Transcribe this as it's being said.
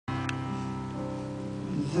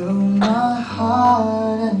Though my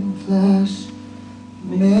heart and flesh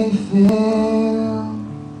may fail,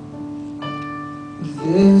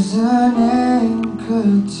 there's an anchor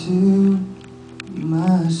to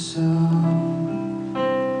my soul.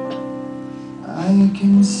 I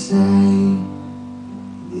can say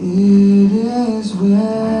it is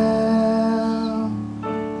well.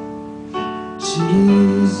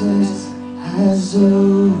 Jesus has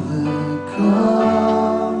overcome.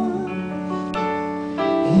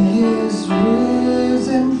 He is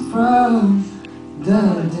risen from the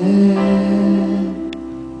dead.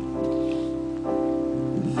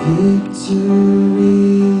 Victory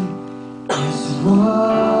is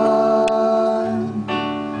won.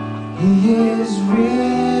 He is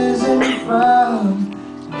risen from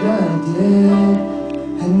the dead,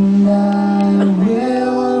 and I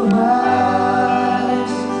will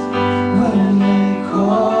rise when He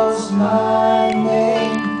calls my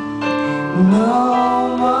name.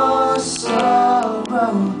 No more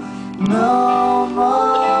sorrow, no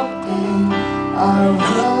more pain. I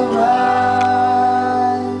will rise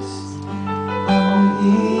on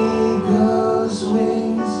eagle's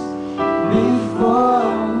wings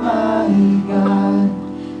before my God,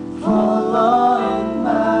 fall on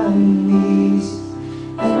my knees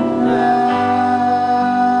and rise,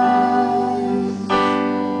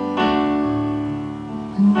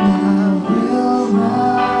 and I will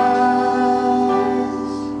rise.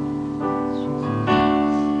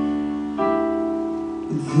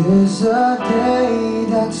 There's a day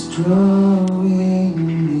that's drawing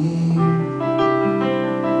near,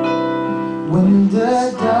 when the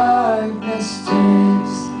darkness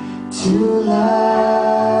turns to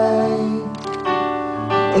light,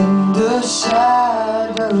 and the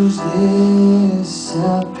shadows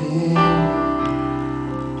disappear,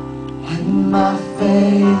 and my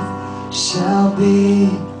faith shall be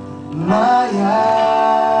my eyes.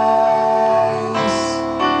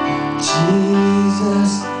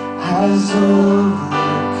 Jesus has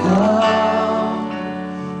overcome,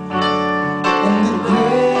 and the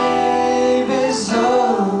grave is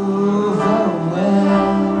overwhelmed.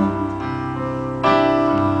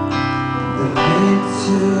 The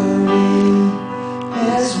victory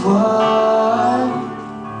is won.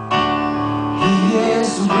 He is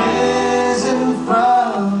risen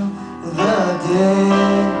from the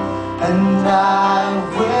dead, and I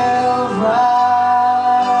will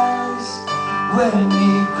rise when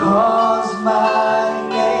He calls my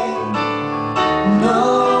name. No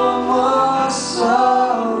more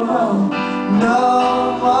sorrow, no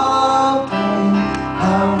more pain.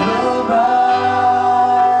 I will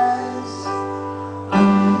rise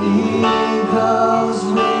on eagle's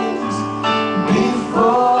wings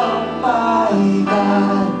before my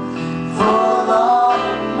God, fall on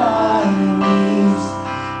my knees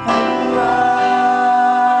and rise,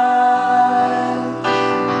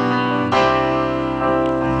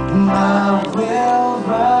 and I will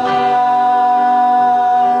rise,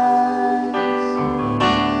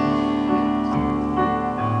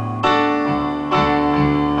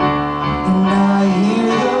 and I hear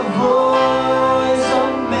the voice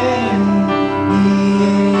of many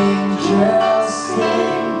angels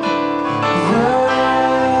sing,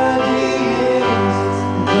 worthy is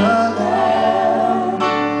the Lamb,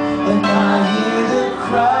 and I hear the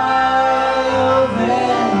cry of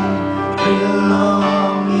every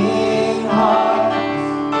longing heart,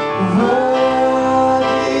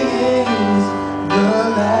 worthy is the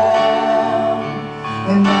Lamb,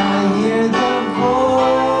 and I hear the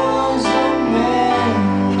voice of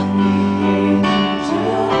many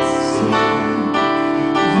angels sing,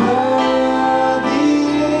 worthy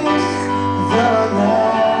is the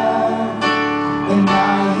Lamb, and I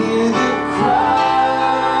hear the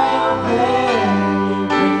cry of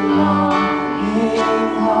every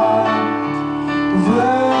longing heart,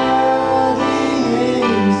 worthy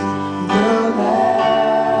is the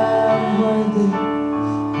Lamb, worthy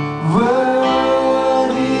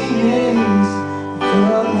is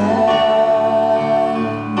the Lamb,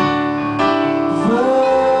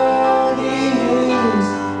 worthy is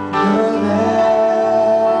the Lamb,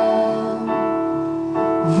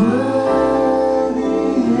 worthy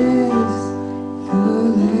is the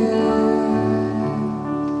Lamb,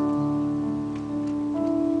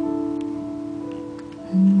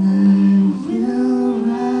 and I will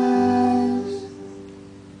rise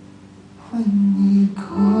when He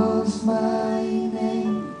calls my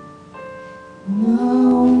name.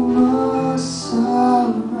 No more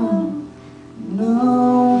sorrow, no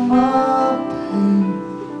more pain.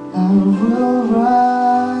 I will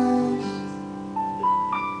rise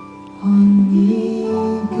on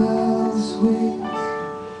eagle's wings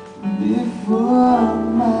before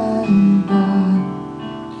my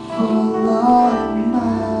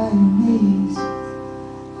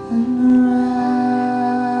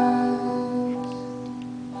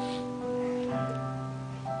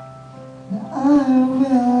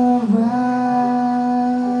will rise,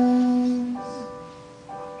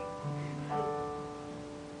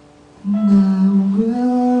 and I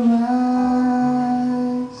will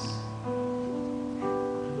rise.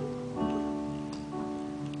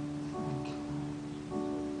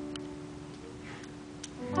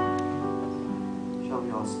 Shall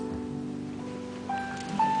we all stand?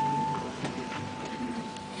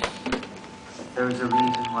 There is a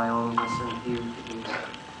reason why all of us are here today.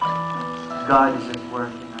 God is at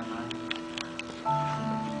work in our lives.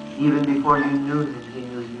 Even before you knew Him, He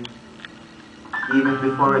knew you. Even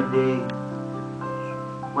before a day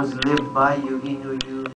was lived by you, He knew you.